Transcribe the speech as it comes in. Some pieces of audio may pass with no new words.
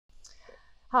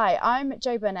Hi, I'm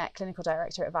Jo Burnett, Clinical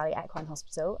Director at Valley Equine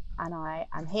Hospital, and I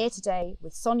am here today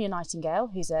with Sonya Nightingale,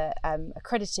 who's a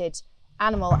accredited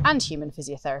animal and human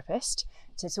physiotherapist,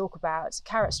 to talk about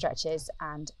carrot stretches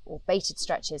or baited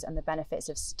stretches and the benefits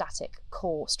of static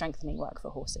core strengthening work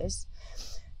for horses.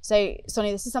 So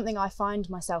Sonya, this is something I find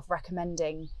myself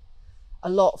recommending a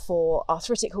lot for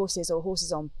arthritic horses or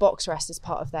horses on box rest as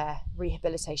part of their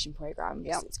rehabilitation program.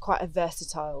 Yep. It's quite a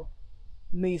versatile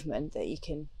movement that you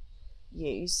can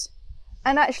use.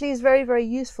 And actually is very, very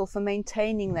useful for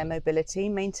maintaining their mobility,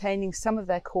 maintaining some of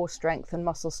their core strength and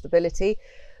muscle stability.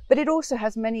 But it also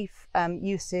has many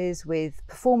uses with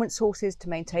performance horses to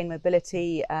maintain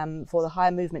mobility for the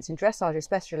higher movements in dressage,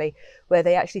 especially where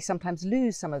they actually sometimes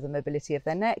lose some of the mobility of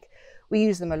their neck. We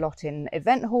use them a lot in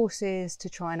event horses to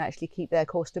try and actually keep their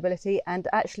core stability, and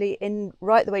actually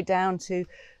right the way down to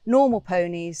normal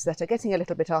ponies that are getting a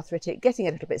little bit arthritic, getting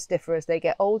a little bit stiffer as they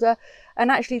get older.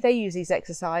 And actually they use these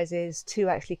exercises to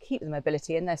actually keep the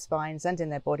mobility in their spines and in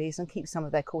their bodies and keep some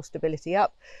of their core stability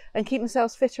up and keep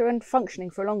themselves fitter and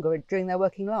functioning for longer during their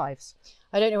working lives.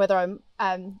 I don't know whether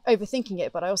I'm overthinking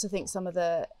it, but I also think some of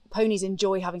the ponies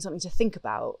enjoy having something to think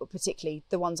about, particularly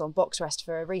the ones on box rest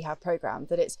for a rehab program,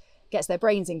 that it gets their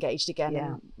brains engaged again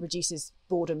and reduces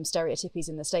boredom, stereotypies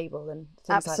in the stable and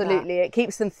things Absolutely. like that. It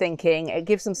keeps them thinking, it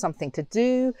gives them something to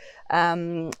do.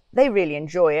 They really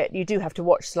enjoy it. You do have to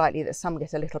watch slightly that some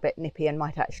get a little bit nippy and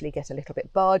might actually get a little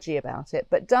bit bargy about it,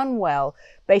 but done well,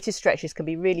 baited stretches can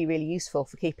be really, really useful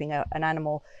for keeping an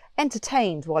animal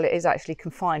entertained while it is actually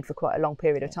confined for quite a long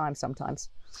period of time sometimes.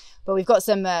 But we've got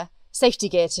some safety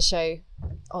gear to show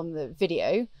on the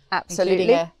video. Absolutely.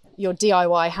 Including your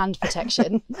DIY hand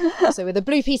protection. So with a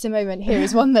blue Peter moment, here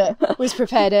is one that was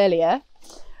prepared earlier.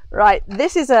 Right,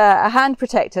 this is a hand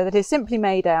protector that is simply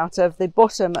made out of the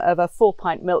bottom of a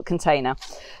 4-pint milk container.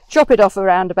 Chop it off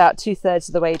around about 2/3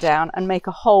 of the way down and make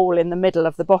a hole in the middle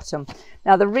of the bottom.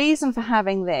 Now the reason for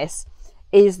having this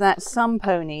is that some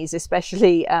ponies,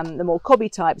 especially the more cobby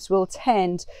types, will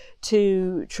tend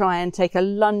to try and take a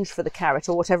lunge for the carrot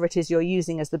or whatever it is you're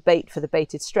using as the bait for the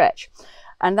baited stretch.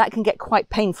 And that can get quite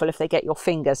painful if they get your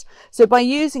fingers. So by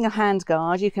using a hand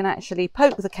guard, you can actually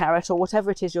poke the carrot or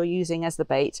whatever it is you're using as the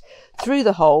bait through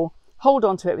the hole, hold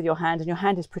onto it with your hand, and your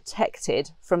hand is protected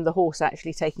from the horse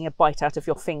actually taking a bite out of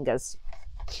your fingers.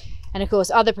 And of course,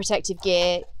 other protective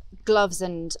gear, gloves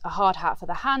and a hard hat for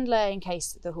the handler in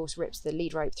case the horse rips the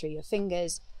lead rope through your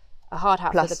fingers, a hard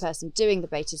hat for the person doing the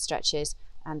baited stretches,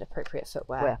 and appropriate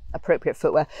footwear. Appropriate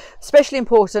footwear. Especially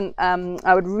important,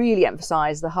 I would really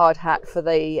emphasise the hard hat for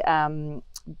the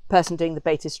person doing the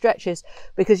baited stretches,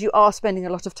 because you are spending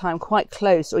a lot of time quite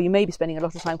close, or you may be spending a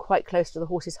lot of time quite close to the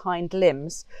horse's hind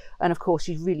limbs, and of course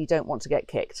you really don't want to get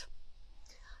kicked.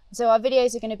 So our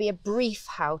videos are going to be a brief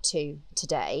how-to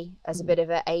today as a bit of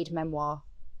an aid memoir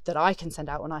that I can send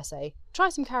out when I say try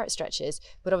some carrot stretches,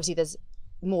 but obviously there's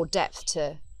more depth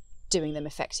to doing them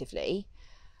effectively.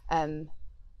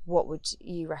 What would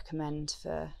you recommend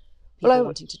for people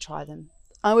wanting to try them?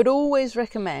 I would always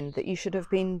recommend that you should have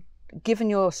been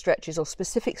given your stretches or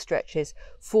specific stretches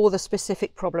for the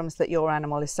specific problems that your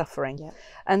animal is suffering. Yep.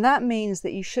 And that means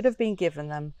that you should have been given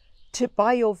them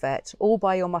by your vet or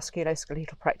by your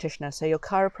musculoskeletal practitioner, so your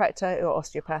chiropractor, your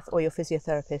osteopath or your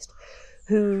physiotherapist,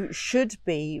 who should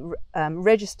be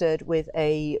registered with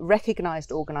a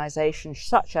recognised organisation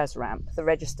such as RAMP, the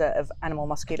Register of Animal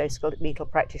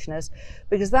Musculoskeletal Practitioners,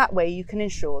 because that way you can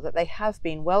ensure that they have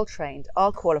been well trained,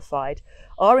 are qualified,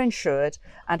 are insured,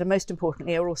 and most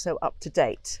importantly are also up to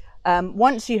date.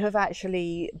 Once you have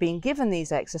actually been given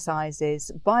these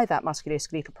exercises by that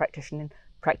musculoskeletal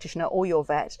practitioner or your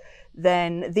vet,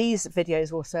 then these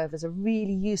videos will serve as a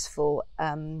really useful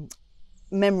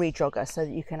memory jogger, so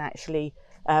that you can actually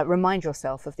remind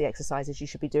yourself of the exercises you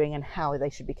should be doing and how they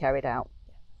should be carried out.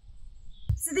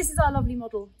 So this is our lovely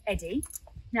model, Eddie.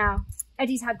 Now,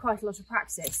 Eddie's had quite a lot of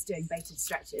practice doing baited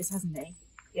stretches, hasn't he?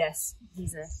 Yes.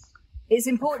 It's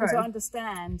important to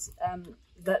understand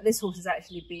that this horse has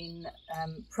actually been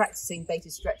practicing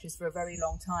baited stretches for a very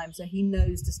long time, so he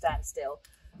knows to stand still,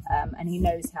 and he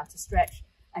knows how to stretch,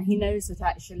 and he knows that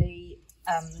actually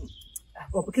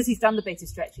well, because he's done the baited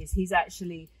stretches, he's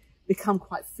actually become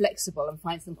quite flexible and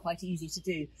finds them quite easy to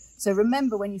do. So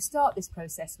remember, when you start this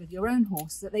process with your own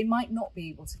horse, that they might not be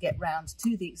able to get round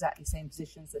to the exactly same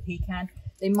positions that he can.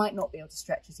 They might not be able to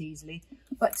stretch as easily,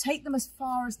 but take them as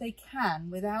far as they can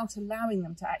without allowing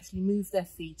them to actually move their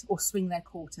feet or swing their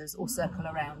quarters or circle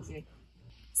around you.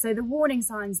 So the warning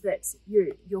signs that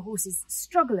your horse is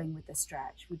struggling with the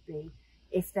stretch would be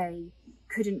if they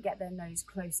couldn't get their nose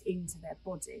close into their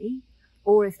body,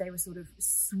 or if they were sort of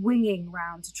swinging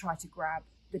round to try to grab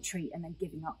the treat and then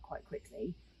giving up quite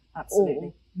quickly.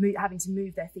 Absolutely. Or having to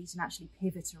move their feet and actually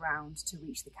pivot around to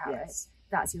reach the carrot. Yes.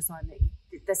 That's your sign that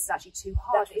this is actually too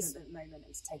hard for them at the moment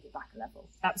and to take it back a level.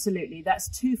 Absolutely. That's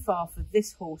too far for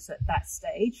this horse at that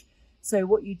stage. So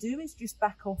what you do is just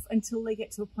back off until they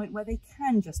get to a point where they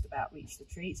can just about reach the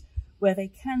treat, where they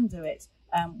can do it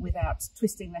without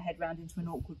twisting their head round into an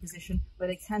awkward position, where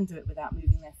they can do it without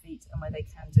moving their feet, and where they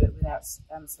can do it without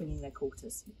swinging their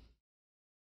quarters.